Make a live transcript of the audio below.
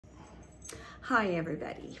Hi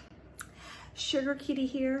everybody, Sugar Kitty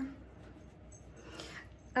here.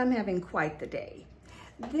 I'm having quite the day.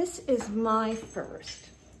 This is my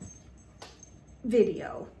first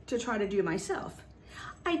video to try to do myself.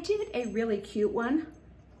 I did a really cute one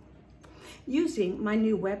using my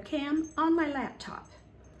new webcam on my laptop.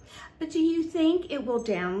 But do you think it will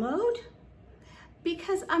download?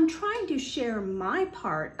 Because I'm trying to share my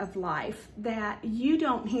part of life that you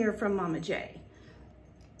don't hear from Mama J.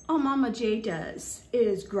 All Mama J does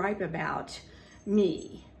is gripe about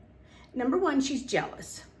me. Number one, she's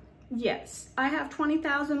jealous. Yes, I have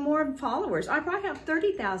 20,000 more followers. I probably have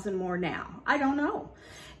 30,000 more now. I don't know.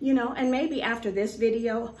 You know, and maybe after this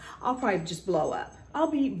video, I'll probably just blow up.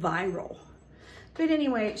 I'll be viral. But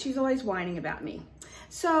anyway, she's always whining about me.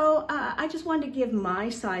 So I just wanted to give my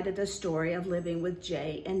side of the story of living with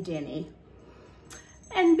Jay and Denny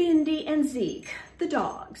and Bindi and Zeke, the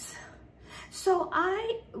dogs. So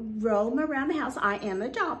I roam around the house. I am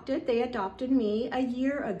adopted. They adopted me a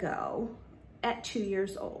year ago at 2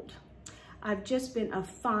 years old. I've just been a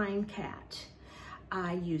fine cat.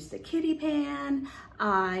 I use the kitty pan.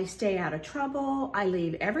 I stay out of trouble. I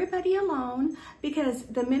leave everybody alone because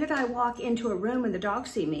the minute I walk into a room and the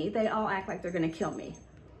dogs see me, they all act like they're gonna kill me.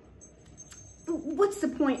 What's the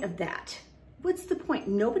point of that? What's the point?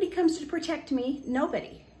 Nobody comes to protect me,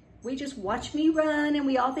 nobody. We just watch me run and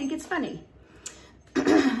we all think it's funny.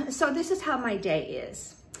 So this is how my day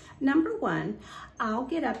is. Number one, I'll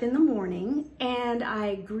get up in the morning and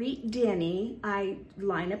I greet Denny. I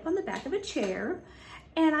line up on the back of a chair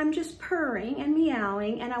and I'm just purring and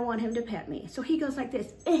meowing and I want him to pet me. So he goes like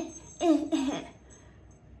this, And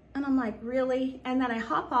I'm like, really? And then I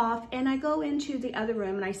hop off and I go into the other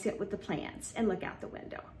room and I sit with the plants and look out the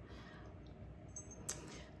window.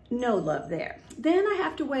 No love there. Then I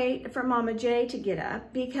have to wait for Mama J to get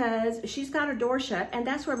up because she's got her door shut and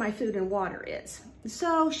that's where my food and water is.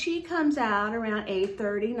 So she comes out around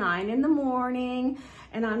 8:30, 9 in the morning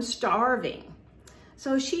and I'm starving.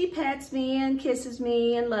 So she pets me and kisses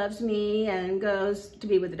me and loves me and goes to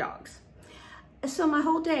be with the dogs. So my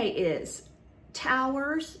whole day is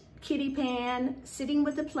towers, kitty pan, sitting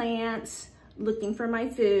with the plants, looking for my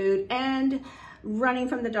food, and running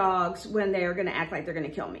from the dogs when they're gonna act like they're gonna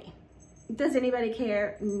kill me. Does anybody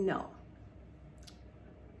care? No.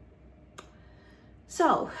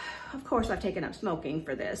 So, of course I've taken up smoking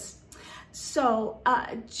for this. So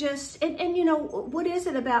and you know, what is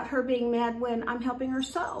it about her being mad when I'm helping her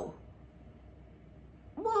sew?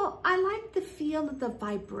 Well, I like the feel of the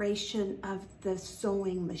vibration of the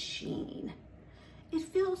sewing machine. It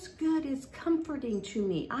feels good, it's comforting to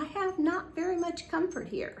me. I have not very much comfort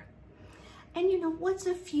here. And you know, what's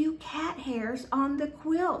a few cat hairs on the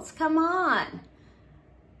quilts? Come on.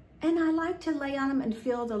 And I like to lay on them and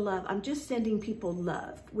feel the love. I'm just sending people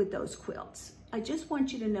love with those quilts. I just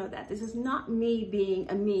want you to know that. This is not me being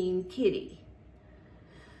a mean kitty.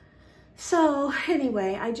 So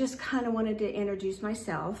anyway, I just kind of wanted to introduce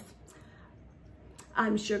myself.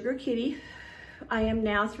 I'm Sugar Kitty. I am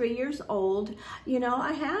now 3 years old. You know,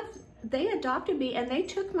 they adopted me and they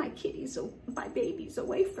took my babies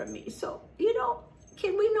away from me. So, you know,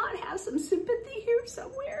 can we not have some sympathy here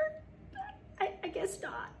somewhere? I guess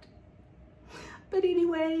not. But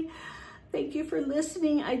anyway, thank you for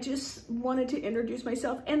listening. I just wanted to introduce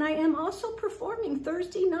myself. And I am also performing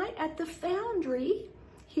Thursday night at the Foundry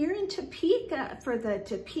here in Topeka for the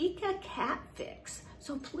Topeka Cat Fix.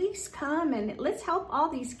 So please come and let's help all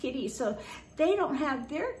these kitties so they don't have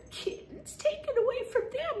their kittens taken away from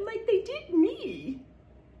them like they did me.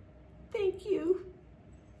 Thank you.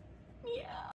 Yeah.